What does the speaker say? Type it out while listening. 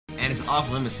land is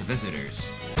off limits to visitors.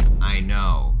 I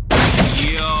know.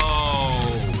 Yo!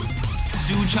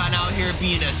 Suchan out here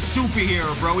being a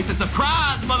superhero, bro. He said,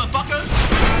 surprise, motherfucker!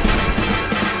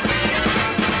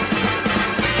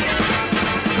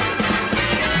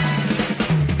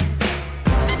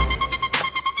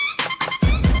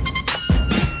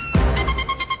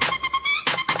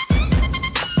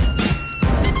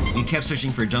 We kept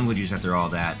searching for jungle juice after all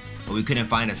that, but we couldn't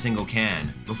find a single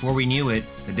can. Before we knew it,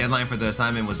 the deadline for the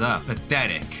assignment was up.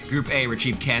 Pathetic. Group A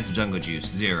retrieved cans of jungle juice,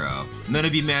 0. None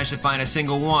of you managed to find a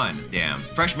single one. Damn.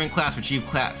 Freshman class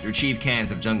retrieved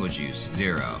cans of jungle juice,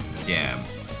 0. Damn.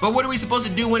 But what are we supposed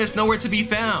to do when it's nowhere to be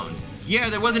found? Yeah,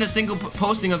 there wasn't a single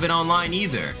posting of it online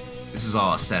either. This is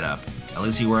all a setup. At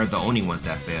least you weren't the only ones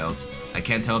that failed. I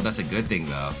can't tell if that's a good thing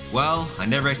though. Well, I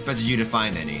never expected you to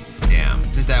find any. Damn.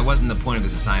 Since that wasn't the point of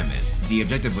this assignment, the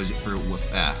objective was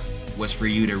for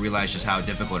you to realize just how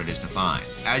difficult it is to find.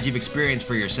 As you've experienced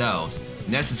for yourselves,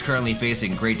 Nest is currently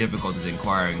facing great difficulties in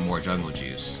acquiring more jungle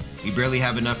juice. We barely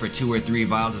have enough for 2 or 3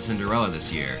 vials of Cinderella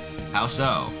this year. How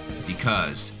so?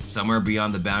 Because somewhere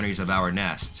beyond the boundaries of our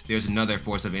nest, there's another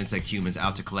force of insect humans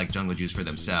out to collect jungle juice for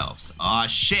themselves. Aw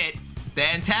shit! The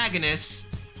antagonists!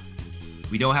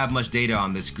 We don't have much data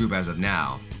on this group as of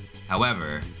now.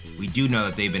 However, we do know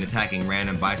that they've been attacking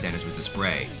random bystanders with the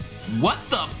spray. What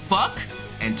the fuck?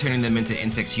 And turning them into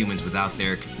insect humans without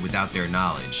their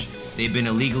knowledge. They've been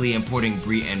illegally importing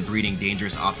and breeding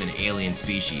dangerous, often alien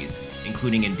species,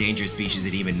 including endangered species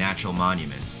and even natural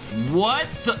monuments. What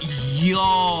the?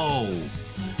 Yo!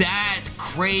 That's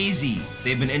crazy!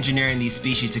 They've been engineering these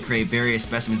species to create various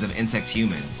specimens of insect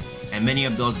humans, and many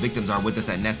of those victims are with us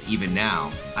at Nest even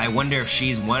now. I wonder if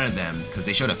she's one of them, because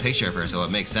they showed a picture of her, so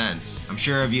it makes sense. I'm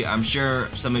sure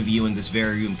some of you in this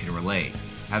very room can relate,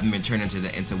 having been turned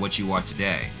into what you are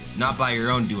today. Not by your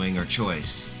own doing or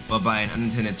choice, but by an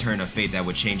unintended turn of fate that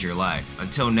would change your life.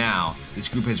 Until now, this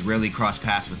group has rarely crossed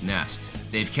paths with Nest.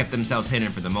 They've kept themselves hidden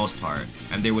for the most part,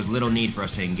 and there was little need for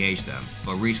us to engage them.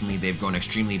 But recently they've grown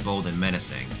extremely bold and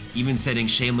menacing, even setting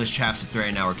shameless traps to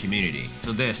threaten our community.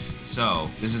 So this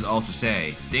is all to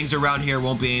say, things around here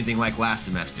won't be anything like last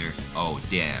semester. Oh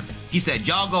damn. He said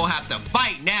y'all gonna have to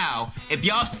fight now. If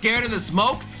y'all scared of the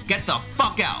smoke, get the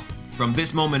fuck out. From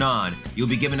this moment on, you'll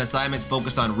be given assignments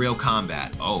focused on real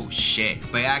combat. Oh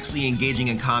shit. By actually engaging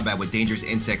in combat with dangerous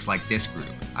insects like this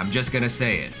group. I'm just gonna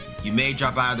say it. You may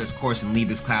drop out of this course and leave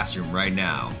this classroom right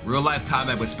now. Real life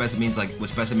combat with specimens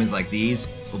like these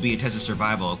will be a test of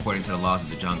survival according to the laws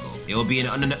of the jungle. It will be an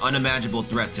unimaginable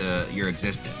threat to your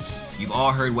existence. You've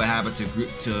all heard what happened to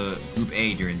Group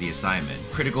A during the assignment.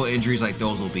 Critical injuries like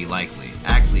those will be likely.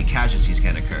 Actually, casualties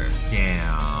can occur.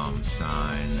 Damn,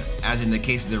 son. As in the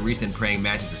case of the recent praying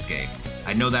mantis escape.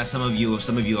 I know that some of you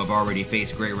have already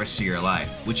faced great risks to your life,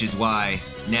 which is why,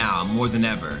 now, more than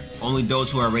ever, only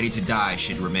those who are ready to die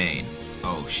should remain.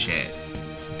 Oh shit.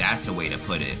 That's a way to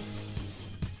put it.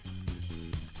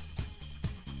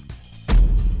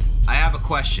 I have a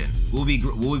question. Will we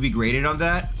be graded on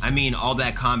that? I mean, all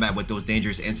that combat with those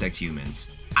dangerous insect humans.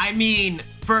 I mean,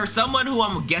 for someone who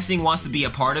I'm guessing wants to be a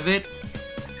part of it,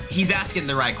 he's asking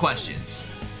the right questions.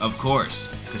 Of course,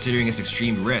 considering its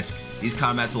extreme risk, these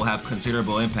combats will have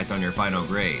considerable impact on your final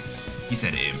grades. He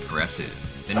said impressive.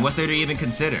 Then what's there to even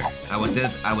consider? I was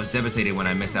devastated when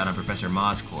I missed out on Professor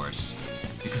Ma's course,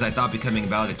 because I thought becoming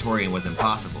valedictorian was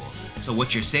impossible. So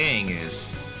what you're saying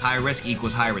is, high risk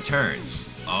equals high returns.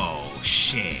 Oh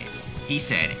shit. He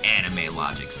said anime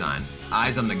logic, son.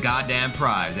 Eyes on the goddamn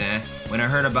prize, eh? When I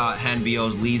heard about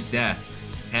Hanbyo E's death,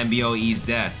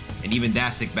 and even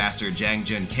that sick bastard Jang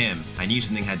Jun Kim, I knew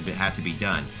something had to be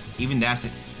done.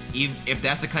 If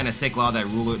that's the kind of sick law that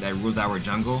rules our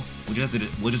jungle, we'll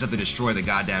just have to destroy the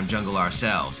goddamn jungle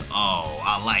ourselves. Oh,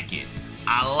 I like it.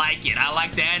 I like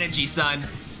the energy, son.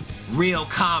 Real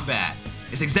combat.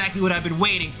 It's exactly what I've been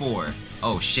waiting for.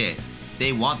 Oh shit.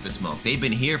 They want the smoke. They've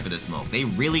been here for the smoke. They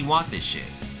really want this shit.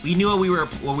 We knew what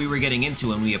we were getting into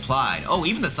when we applied. Oh,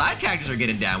 even the side characters are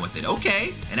getting down with it.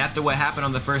 Okay. And after what happened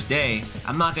on the first day,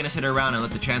 I'm not gonna sit around and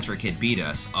let the transfer kid beat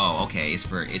us. Oh, okay. It's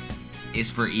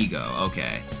for ego.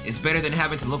 Okay. It's better than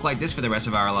having to look like this for the rest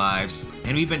of our lives.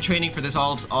 And we've been training for this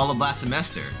all of last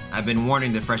semester. I've been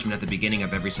warning the freshmen at the beginning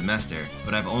of every semester,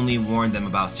 but I've only warned them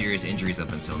about serious injuries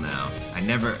up until now. I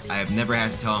have never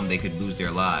had to tell them they could lose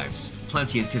their lives.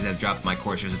 Plenty of kids have dropped my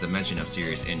course just at the mention of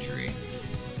serious injury.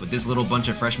 But this little bunch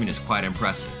of freshmen is quite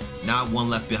impressive. Not one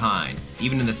left behind,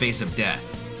 even in the face of death.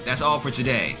 That's all for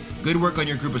today. Good work on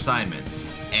your group assignments.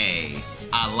 Hey,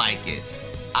 I like it.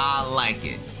 I like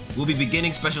it. We'll be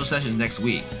beginning special sessions next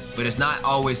week, but it's not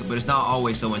always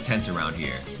so intense around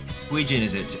here. HYEONG,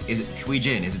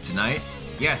 is it tonight?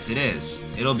 Yes, it is.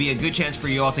 It'll be a good chance for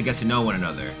you all to get to know one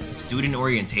another. Student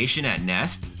orientation at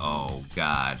Nest? Oh,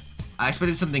 God. I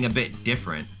expected something a bit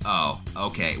different. Oh,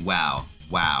 okay, wow.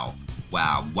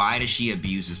 Why does she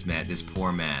abuse this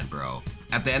poor man, bro?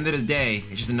 At the end of the day,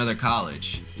 it's just another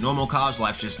college. Normal college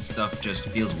life just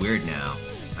feels weird now.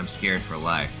 I'm scared for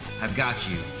life. I've got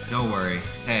you. Don't worry.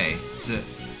 Hey,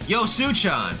 yo,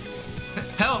 Suchan!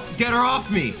 Help! Get her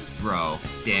off me! Bro,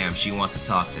 damn, she wants to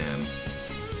talk to him.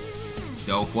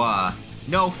 Do-hwa.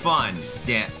 No fun.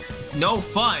 Damn. No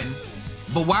fun?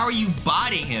 But why were you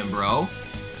bodying him, bro?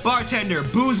 Bartender,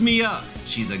 booze me up!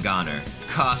 She's a goner.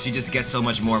 Gosh, she just gets so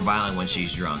much more violent when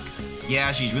she's drunk.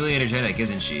 Yeah, she's really energetic,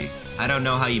 isn't she? I don't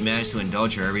know how you manage to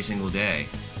indulge her every single day.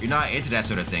 You're not into that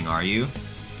sort of thing, are you?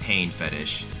 Pain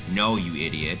fetish. No, you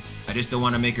idiot. I just don't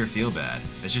want to make her feel bad.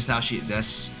 That's just how she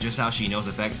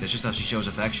shows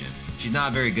affection. She's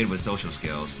not very good with social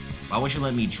skills. Why won't you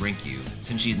let me drink you?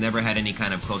 Since she's never had any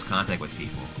kind of close contact with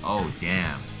people. Oh,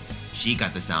 damn. She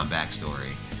got the sound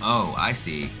backstory. Oh, I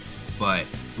see. But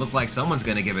look like someone's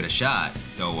gonna give it a shot.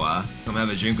 Doa, come have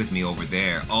a drink with me over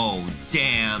there. Oh,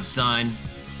 damn, son.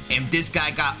 And this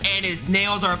guy and his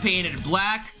nails are painted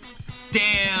black?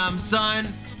 Damn, son.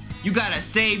 You gotta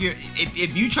save your,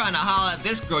 if you trying to holler at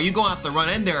this girl, you gonna have to run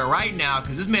in there right now,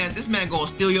 cause this man gonna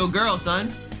steal your girl,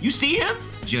 son. You see him?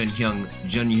 Jun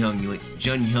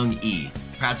Hyung E,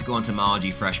 practical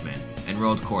entomology freshman,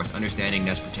 enrolled course, understanding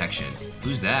nest protection.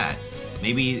 Who's that?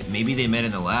 Maybe they met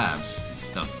in the labs.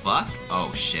 The fuck?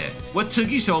 Oh shit. What took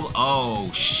you so? Oh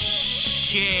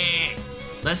shit.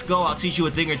 Let's go. I'll teach you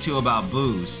a thing or two about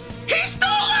booze. He stole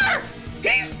her.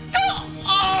 He stole.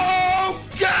 Oh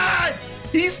god.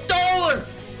 He stole her!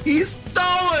 He stole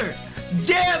her!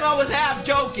 Damn, I was half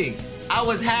joking!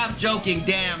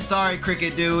 Damn, sorry,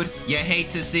 Cricket Dude. You hate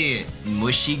to see it.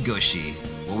 Mushy gushy.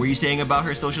 What were you saying about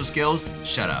her social skills?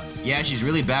 Shut up. Yeah, she's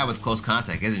really bad with close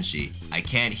contact, isn't she? I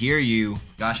can't hear you.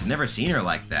 Gosh, I've never seen her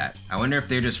like that. I wonder if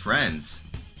they're just friends.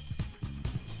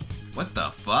 What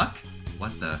the fuck?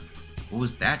 What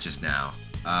was that just now?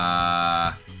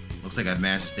 Looks like I've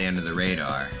managed to stay under the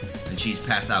radar. And she's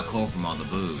passed out cold from all the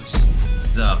booze.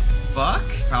 The fuck?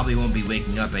 Probably won't be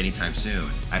waking up anytime soon.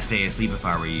 I'd stay asleep if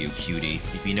I were you, cutie.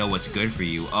 If you know what's good for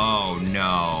you. Oh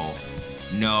no.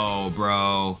 No,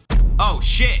 bro. Oh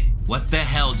shit! What the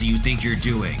hell do you think you're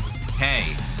doing?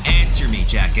 Hey, answer me,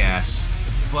 jackass.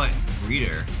 But,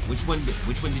 reader, which one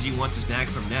did you want to snag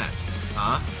from Nest?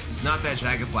 Huh? It's not that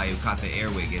dragonfly who caught the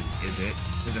airwig, is it?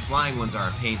 Because the flying ones are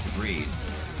a pain to breed.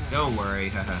 Don't worry,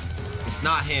 haha. It's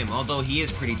not him, although he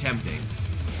is pretty tempting.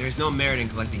 There's no merit in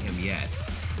collecting him yet.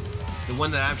 The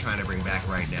one that I'm trying to bring back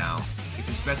right now. It's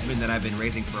a specimen that I've been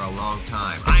raising for a long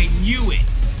time. I knew it!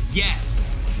 Yes!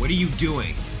 What are you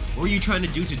doing? What were you trying to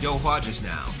do to Do-hwa just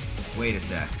now? Wait a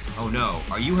sec. Oh no,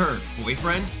 are you her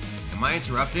boyfriend? Am I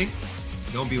interrupting?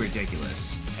 Don't be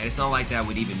ridiculous. And it's not like that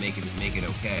would even make it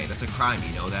okay. That's a crime,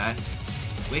 you know that?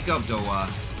 Wake up, Do-hwa.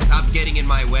 Stop getting in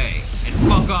my way. And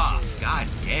fuck off! God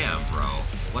damn, bro.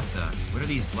 What are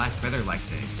these black feather-like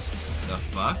things? The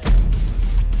fuck?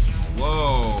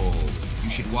 Whoa. You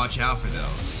should watch out for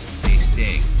those. They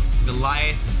sting.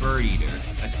 Goliath bird eater,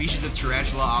 a species of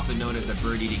tarantula often known as the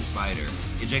bird-eating spider,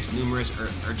 ejects numerous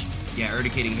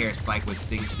urticating hairs spiked with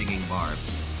stinging barbs.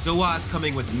 Do-hwa's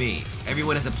coming with me.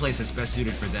 Everyone has a place that's best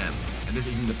suited for them, and this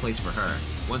isn't the place for her.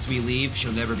 Once we leave,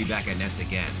 she'll never be back at Nest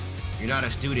again. You're not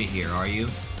a student here, are you?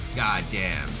 God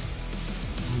damn.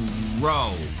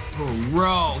 Bro,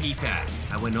 he passed.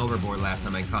 I went overboard last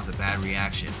time and caused a bad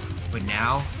reaction, but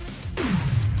now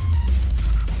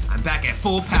I'm back at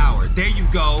full power. There you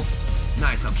go.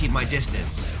 Nice, I'll keep my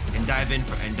distance and dive in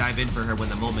for her when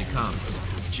the moment comes.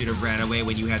 Should have ran away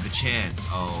when you had the chance.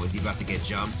 Oh, is he about to get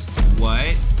jumped?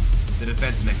 What? The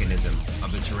defense mechanism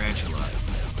of the tarantula.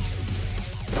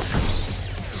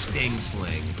 Sting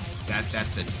Sling.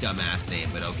 That's a dumbass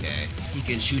name, but okay. He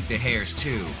can shoot the hairs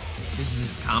too. This is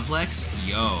his complex?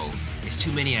 Yo, it's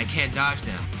too many, I can't dodge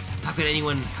them. How could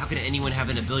anyone have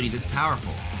an ability this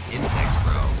powerful? Insects,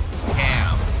 bro.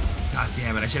 Damn. God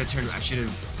damn it, I should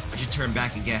turn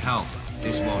back and get help.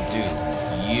 This won't do.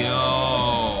 Yo.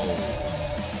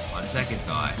 On second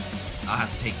thought, I'll have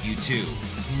to take you too.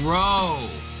 Bro!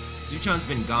 Suchan's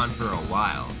been gone for a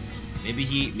while. Maybe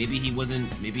he wasn't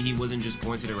just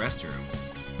going to the restroom.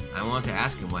 I want to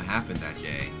ask him what happened that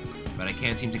day, but I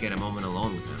can't seem to get a moment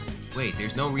alone with him. Wait,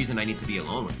 there's no reason I need to be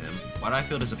alone with him. Why do I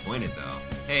feel disappointed though?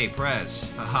 Hey, Prez.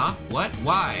 Huh? What?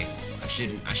 Why? I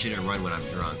shouldn't run when I'm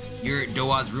drunk. You're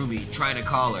Do-hwa's roomie, trying to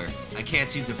call her. I can't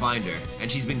seem to find her,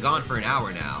 and she's been gone for an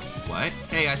hour now. What?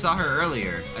 Hey, I saw her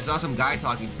earlier. I saw some guy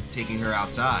taking her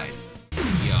outside.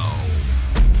 Yo.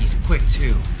 He's quick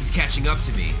too. He's catching up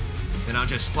to me. Then I'll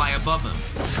just fly above him.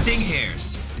 Sting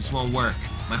hairs! This won't work.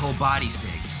 My whole body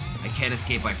stings. I can't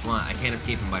escape him by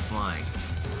flying.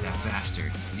 That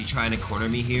bastard. Is he trying to corner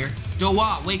me here?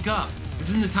 Dowa, wake up! This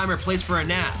isn't the time or place for a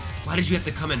nap. Why did you have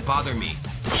to come and bother me?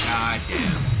 God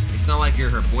damn. It's not like you're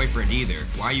her boyfriend either.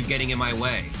 Why are you getting in my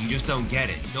way? You just don't get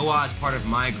it. Dowa is part of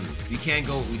my group. We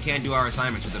can't do our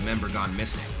assignments with a member gone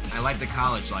missing. I like the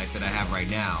college life that I have right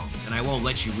now, and I won't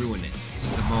let you ruin it. This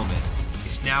is the moment.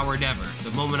 It's now or never.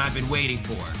 The moment I've been waiting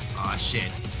for. Aw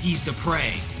shit. He's the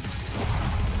prey.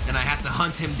 And I have to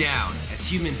hunt him down. As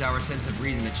humans, our sense of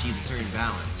reason achieves a certain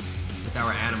balance with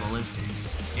our animal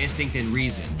instincts. Instinct and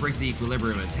reason break the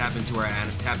equilibrium and tap into your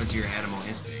animal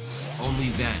instincts. Only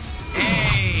then.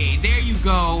 Hey, there you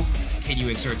go. Can you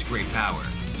exert great power?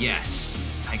 Yes.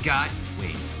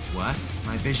 Wait, what?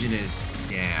 My vision is,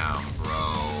 damn,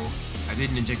 bro. I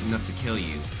didn't inject enough to kill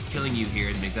you. Killing you here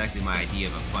isn't exactly my idea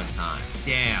of a fun time.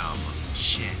 Damn.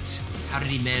 Shit. How did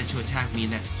he manage to attack me in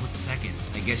that split second?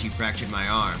 I guess you fractured my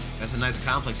arm. That's a nice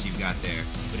complex you've got there,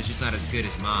 but it's just not as good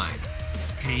as mine.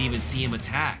 Couldn't even see him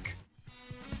attack.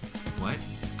 What?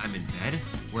 I'm in bed?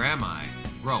 Where am I?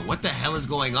 Bro, what the hell is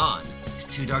going on? It's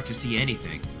too dark to see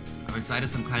anything. I'm inside of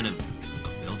some kind of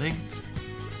a building?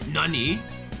 Nani?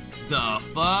 The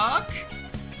fuck?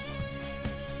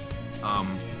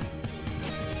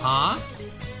 Huh?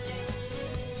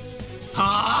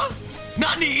 Huh?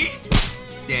 Nani?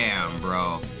 Damn,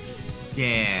 bro.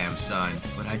 Damn, son.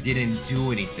 But I didn't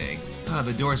do anything.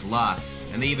 The door's locked,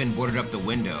 and they even boarded up the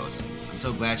windows. I'm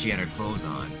so glad she had her clothes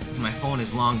on. My phone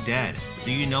is long dead.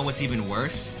 Do you know what's even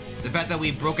worse? The fact that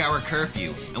we broke our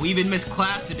curfew, and we even missed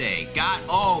class today.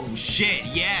 Oh shit,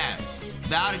 yeah.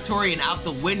 Valedictorian out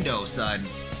the window, son.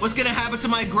 What's gonna happen to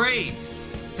my grades?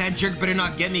 That jerk better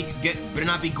not better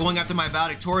not be going after my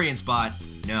valedictorian spot.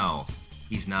 No,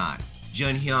 he's not.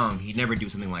 HYEONG, he'd never do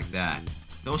something like that.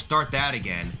 Don't start that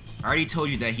again. I already told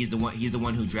you that he's the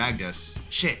one who dragged us.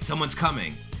 Shit, someone's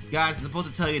coming. Guys, I'm supposed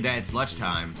to tell you that it's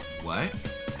lunchtime. What?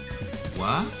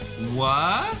 What?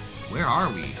 What? Where are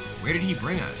we? Where did he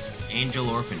bring us? Angel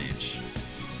Orphanage.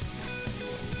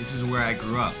 This is where I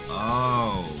grew up.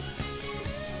 Oh.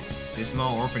 This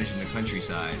small orphanage in the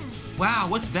countryside. Wow,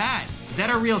 what's that? Is that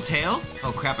a real tail?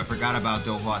 Oh crap, I forgot about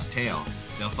Dohwa's tail.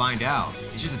 They'll find out.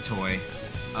 It's just a toy.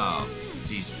 Oh,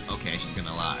 geez. Okay, she's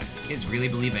gonna lie. Kids really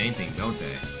believe anything, don't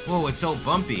they? Whoa, it's so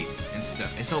bumpy and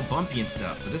stuff. It's so bumpy and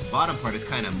stuff, but this bottom part is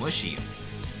kind of mushy.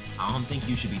 I don't think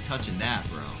you should be touching that,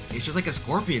 bro. It's just like a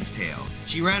scorpion's tail.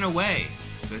 She ran away.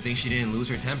 Good thing she didn't lose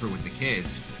her temper with the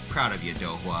kids. Proud of you,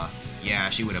 Dohwa. Yeah,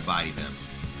 she would have bodied them.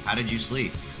 How did you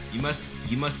sleep? You must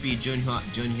be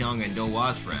HYEONG and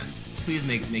Dohwa's friend. Please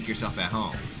make yourself at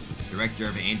home. Director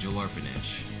of Angel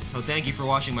Orphanage. Oh, thank you for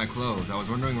washing my clothes. I was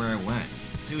wondering where I went.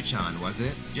 Suchan, was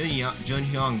it?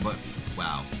 HYEONG, but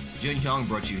wow. HYEONG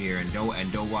brought you here and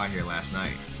Dohwa here last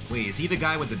night. Wait, is he the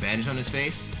guy with the bandage on his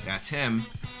face? That's him.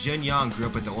 HYEONG grew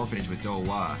up at the orphanage with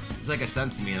Dohwa. He's like a son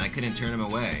to me and I couldn't turn him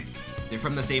away. They're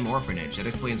from the same orphanage. That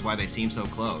explains why they seem so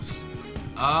close.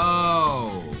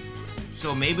 Oh.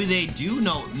 So maybe they do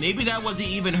know. Maybe that wasn't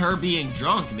even her being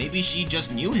drunk. Maybe she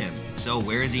just knew him. So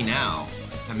where is he now?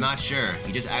 I'm not sure.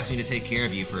 He just asked me to take care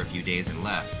of you for a few days and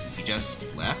left. He just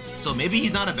left? So maybe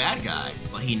he's not a bad guy.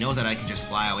 But he knows that I can just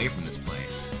fly away from this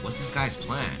place. What's this guy's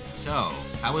plan? So,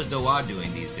 how is Dohwa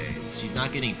doing these days? She's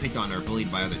not getting picked on or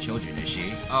bullied by other children, is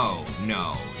she? Oh,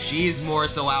 no. She's more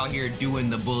so out here doing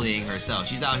the bullying herself.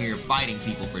 She's out here fighting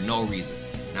people for no reason.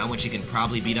 Now when she can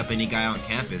probably beat up any guy on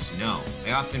campus, no.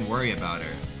 I often worry about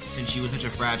her, since she was such a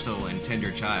fragile and tender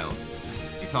child.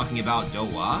 You're talking about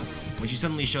Dohwa? When she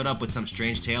suddenly showed up with some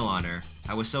strange tail on her,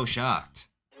 I was so shocked.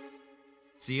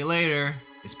 See you later.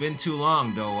 It's been too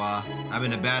long, Dohwa. I've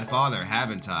been a bad father,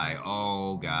 haven't I?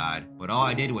 Oh god. But all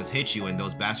I did was hit you and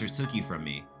those bastards took you from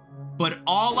me. But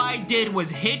all I did was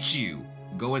hit you!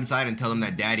 Go inside and tell them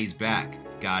that daddy's back.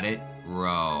 Got it?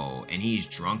 Bro, and he's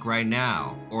drunk right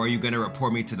now. Or are you gonna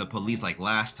report me to the police like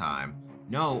last time?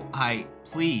 No,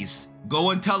 please.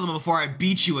 Go and tell them before I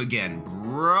beat you again.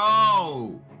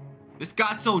 Bro! This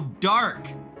got so dark.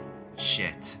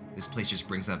 Shit, this place just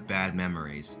brings up bad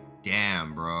memories.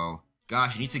 Damn, bro.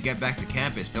 Gosh, you need to get back to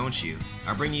campus, don't you?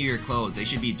 I'll bring you your clothes. They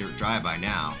should be dry by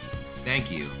now.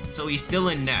 Thank you. So he's still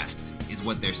in Nest, is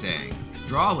what they're saying.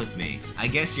 Draw with me. I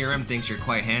guess CRM thinks you're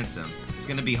quite handsome. It's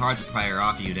gonna be hard to pry her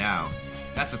off you now.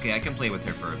 That's okay, I can play with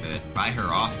her for a bit. Pry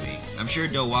her off me. I'm sure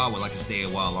Dohwa would like to stay a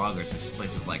while longer since this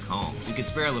place is like home. We could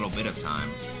spare a little bit of time.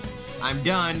 I'm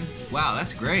done. Wow,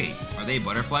 that's great. Are they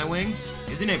butterfly wings?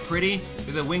 Isn't it pretty?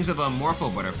 They're the wings of a morpho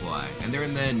butterfly, and they're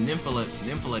in the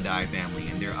Nymphalidae family,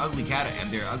 and they're ugly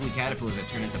caterpillars that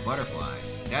turn into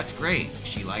butterflies. That's great.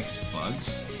 She likes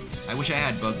bugs. I wish I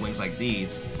had bug wings like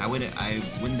these.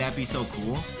 Wouldn't that be so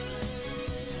cool?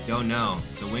 Don't know.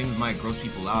 The wings might gross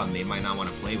people out and they might not want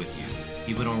to play with you.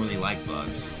 People don't really like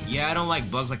bugs. Yeah, I don't like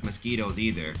bugs like mosquitoes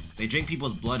either. They drink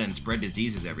people's blood and spread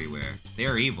diseases everywhere. They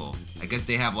are evil. I guess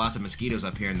they have lots of mosquitoes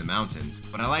up here in the mountains.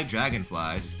 But I like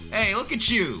dragonflies. Hey, look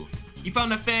at you! You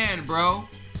found a fan, bro!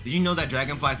 Did you know that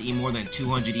dragonflies eat more than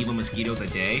 200 evil mosquitoes a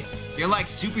day? They're like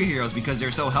superheroes because they're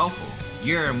so helpful.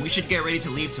 Yerm, we should get ready to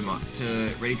leave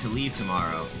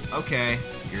tomorrow. Okay,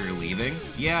 you're leaving?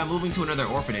 Yeah, I'm moving to another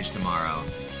orphanage tomorrow.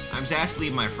 I'm sad to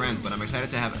leave my friends, but I'm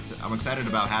excited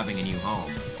about having a new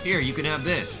home. Here, you can have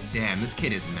this. Damn, this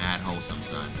kid is mad wholesome,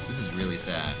 son. This is really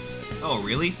sad. Oh,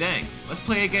 really? Thanks. Let's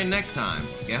play again next time.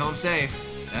 Get home safe.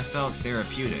 That felt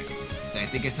therapeutic. I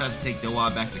think it's time to take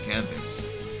Doa back to campus.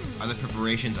 Are the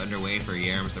preparations underway for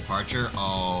Yerm's departure?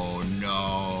 Oh,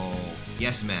 no.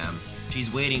 Yes, ma'am.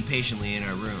 She's waiting patiently in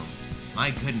her room.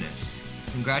 My goodness.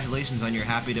 Congratulations on your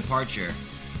happy departure,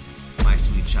 my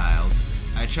sweet child.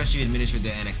 I trust you administered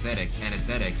the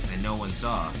anesthetics and no one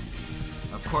saw.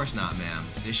 Of course not, ma'am.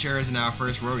 This sure isn't our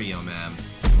first rodeo, ma'am.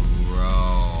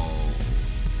 Bro.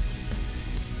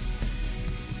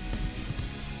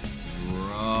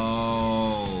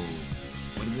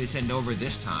 What did they send over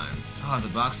this time? Oh, the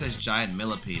box says giant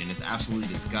millipede and it's absolutely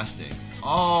disgusting.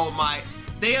 Oh my,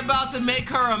 they about to make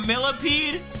her a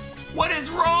millipede? What is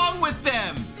wrong with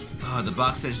them? Oh, the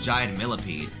box says giant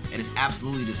millipede and it's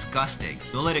absolutely disgusting.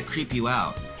 Don't let it creep you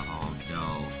out. Oh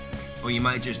no. Or you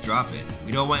might just drop it.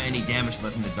 We don't want any damage to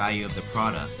lessen the value of the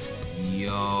product.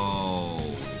 Yo.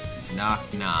 Knock,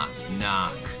 knock,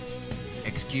 knock.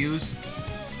 Excuse?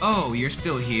 Oh, you're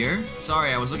still here?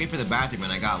 Sorry, I was looking for the bathroom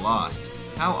and I got lost.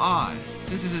 How odd,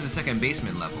 since this is the second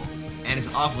basement level, and it's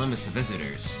off limits to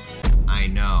visitors. I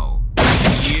know.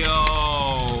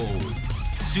 Yo!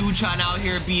 Suchan out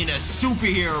here being a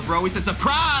superhero, bro. He said,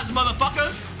 surprise,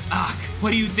 motherfucker! Ugh,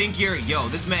 what do you think you're? Yo,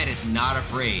 this man is not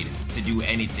afraid to do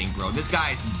anything, bro. This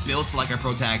guy's built like a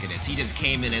protagonist. He just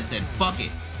came in and said, fuck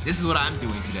it. This is what I'm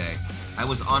doing today. I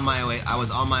was on my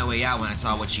way out when I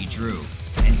saw what she drew.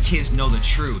 And kids know the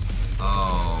truth.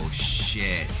 Oh,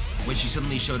 shit. When she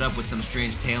suddenly showed up with some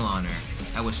strange tail on her,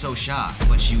 I was so shocked.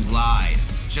 But you lied.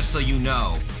 Just so you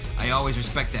know, I always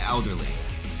respect the elderly.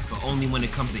 But only when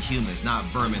it comes to humans, not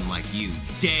vermin like you.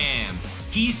 Damn.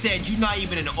 He said you're not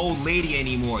even an old lady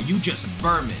anymore. You just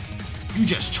vermin. You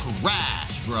just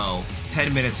trash, bro.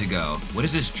 10 minutes ago. What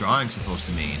is this drawing supposed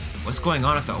to mean? What's going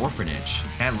on at the orphanage?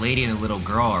 That lady and the little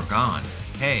girl are gone.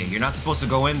 Hey, you're not supposed to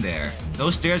go in there.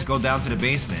 Those stairs go down to the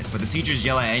basement, but the teachers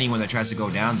yell at anyone that tries to go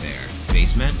down there.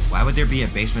 Basement? Why would there be a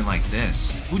basement like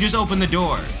this? Who just opened the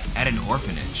door? At an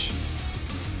orphanage.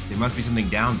 There must be something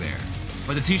down there.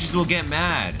 But the teachers will get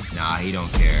mad. Nah, he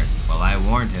don't care. Well, I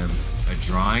warned him. A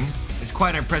drawing? It's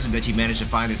quite impressive that you managed to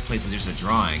find this place with just a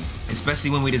drawing, especially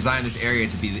when we designed this area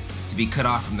to be cut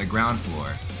off from the ground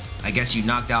floor. I guess you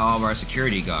knocked out all of our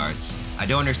security guards. I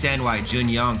don't understand why Jun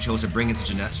Young chose to bring in such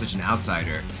an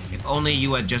outsider. If only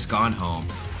you had just gone home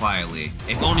quietly.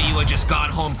 If only you had just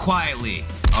gone home quietly.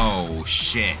 Oh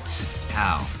shit.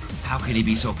 How? How could he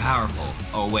be so powerful?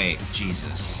 Oh wait,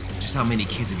 Jesus. Just how many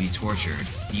kids have you tortured?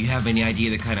 Do you have any idea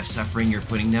the kind of suffering you're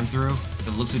putting them through?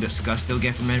 The looks of disgust they'll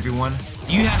get from everyone?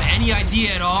 Do you have any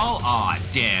idea at all? Aw,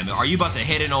 damn. Are you about to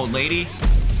hit an old lady?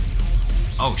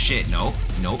 Oh shit, nope.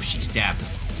 Nope, she stabbed him.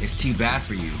 It's too bad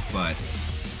for you, but...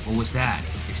 What was that?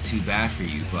 It's too bad for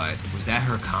you, but was that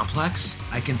her complex?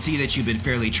 I can see that you've been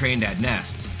fairly trained at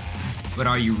Nest. But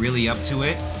are you really up to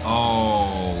it?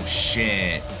 Oh,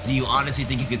 shit. Do you honestly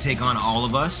think you could take on all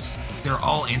of us? They're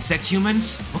all insect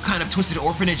humans? What kind of twisted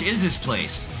orphanage is this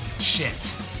place?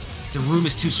 Shit. The room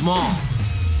is too small.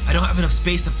 I don't have enough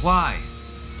space to fly.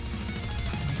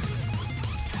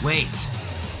 Wait.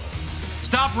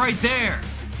 Stop right there!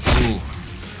 Ooh.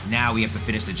 Now we have to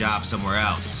finish the job somewhere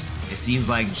else. It seems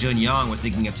like Jun Young was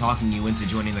thinking of talking you into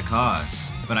joining the cause.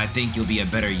 But I think you'll be a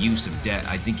better use of dead.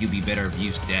 I think you'll be better of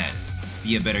use dead.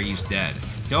 Be a better use dead.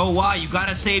 Doa, you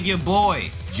gotta save your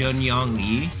boy! Jun Young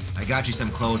Lee? I got you some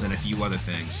clothes and a few other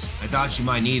things. I thought you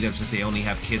might need them since they only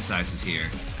have kid sizes here.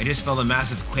 I just felt a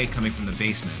massive quake coming from the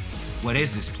basement. What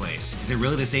is this place? Is it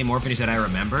really the same orphanage that I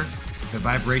remember? The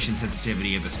vibration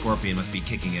sensitivity of the scorpion must be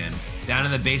kicking in. Down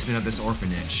in the basement of this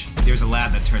orphanage, there's a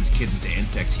lab that turns kids into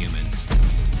insect humans.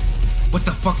 What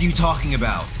the fuck are you talking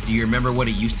about? Do you remember what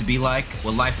it used to be like?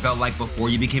 What life felt like before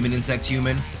you became an insect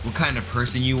human? What kind of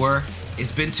person you were?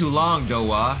 It's been too long,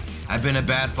 Doa. I've been a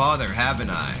bad father, haven't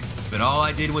I? But all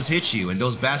I did was hit you, and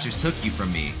those bastards took you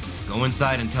from me. Go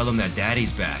inside and tell them that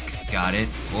Daddy's back. Got it?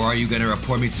 Or are you gonna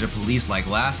report me to the police like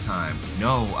last time?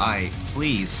 No,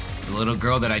 please. The little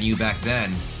girl that I knew back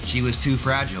then, she was too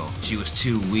fragile. She was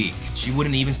too weak. She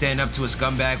wouldn't even stand up to a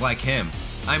scumbag like him.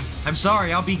 I'm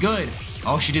sorry, I'll be good.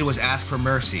 All she did was ask for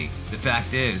mercy. The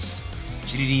fact is,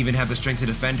 she didn't even have the strength to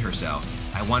defend herself.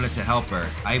 I wanted to help her.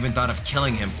 I even thought of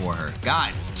killing him for her.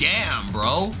 God damn,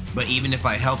 bro. But even if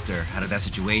I helped her out of that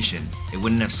situation, it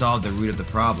wouldn't have solved the root of the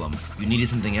problem. You needed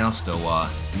something else, though.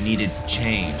 You needed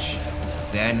change.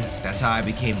 Then, that's how I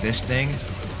became this thing.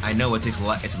 I know it's a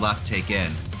lot to take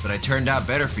in, but I turned out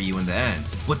better for you in the end.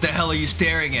 What the hell are you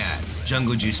staring at?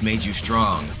 Jungle Juice made you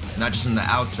strong, not just on the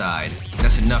outside.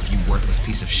 That's enough, you worthless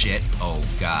piece of shit. Oh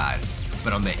God.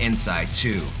 But on the inside,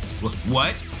 too.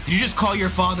 What? Did you just call your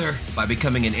father? By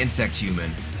becoming an insect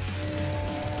human,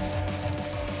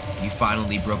 you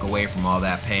finally broke away from all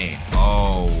that pain.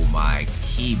 Oh my,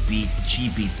 she beat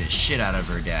the shit out of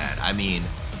her dad. I mean,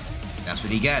 that's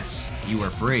what he gets. You were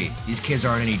free. These kids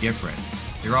aren't any different.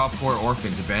 They're all poor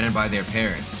orphans abandoned by their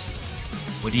parents.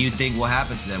 What do you think will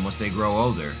happen to them once they grow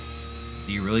older?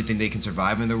 Do you really think they can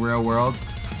survive in the real world?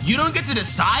 You don't get to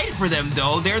decide for them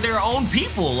though. They're their own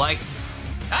people. Like,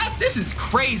 this is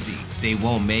crazy. They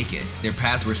won't make it. Their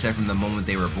paths were set from the moment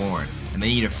they were born, and they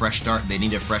need a fresh start. They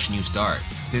need a fresh new start.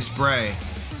 This spray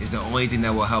is the only thing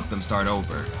that will help them start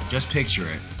over. Just picture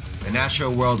it. A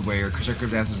natural world where your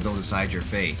circumstances don't decide your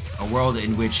fate. A world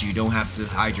in which you don't have to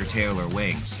hide your tail or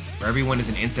wings. Where everyone is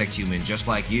an insect human just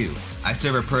like you. I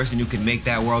serve a person who can make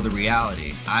that world a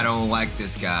reality. I don't like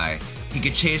this guy. He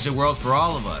could change the world for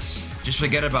all of us. Just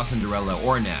forget about Cinderella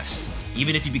or Ness.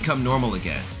 Even if you become normal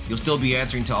again, you'll still be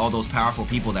answering to all those powerful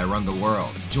people that run the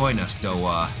world. Join us,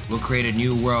 Doa. We'll create a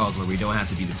new world where we don't have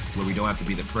to be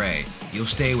the prey. You'll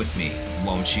stay with me,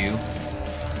 won't you?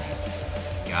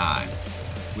 God,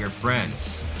 we're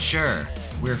friends. Sure,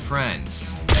 we're friends.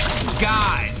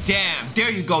 God damn! There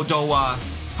you go, Doa.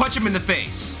 Punch him in the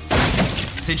face.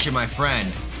 Since you're my friend,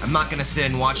 I'm not gonna sit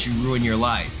and watch you ruin your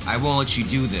life. I won't let you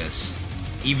do this,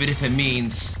 even if it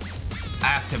means I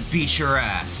have to beat your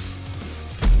ass.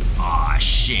 Aw,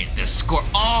 shit, the score.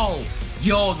 Oh,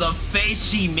 yo, the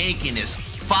face she making is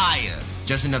fire.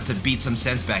 Just enough to beat some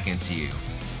sense back into you.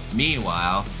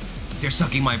 Meanwhile, they're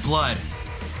sucking my blood.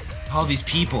 All these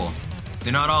people,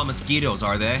 they're not all mosquitoes,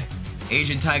 are they?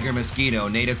 Asian tiger mosquito,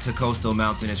 native to coastal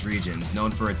mountainous regions,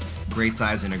 known for its great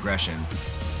size and aggression.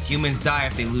 Humans die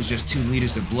if they lose just 2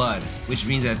 liters of blood, which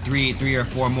means that 3 or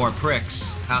 4 more pricks.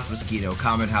 House mosquito,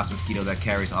 common house mosquito that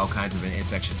carries all kinds of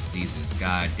infectious diseases.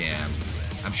 God damn.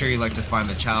 I'm sure you'd like to find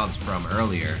the child from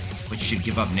earlier, but you should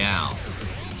give up now.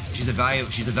 She's a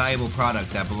valuable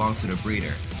product that belongs to the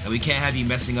breeder, and we can't have you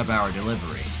messing up our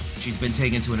delivery. She's been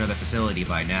taken to another facility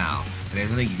by now, and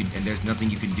there's nothing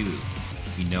you can do.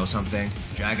 You know something?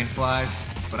 Dragonflies?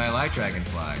 But I like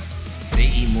dragonflies. They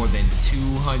eat more than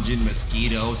 200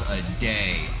 mosquitoes a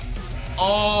day.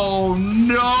 Oh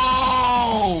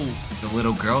no! The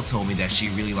little girl told me that she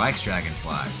really likes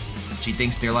dragonflies. She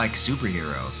thinks they're like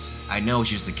superheroes. I know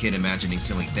she's just a kid imagining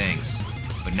silly things,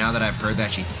 but now that I've heard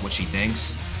what she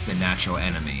thinks, the natural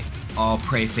enemy. All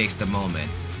prey face the moment,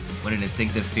 when an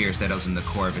instinctive fear settles in the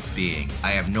core of its being.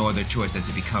 I have no other choice than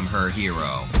to become her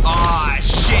hero. Aw,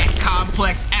 shit,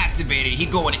 complex activated. He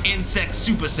going insect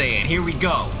super saiyan, here we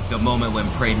go. The moment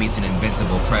when prey meets an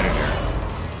invincible predator.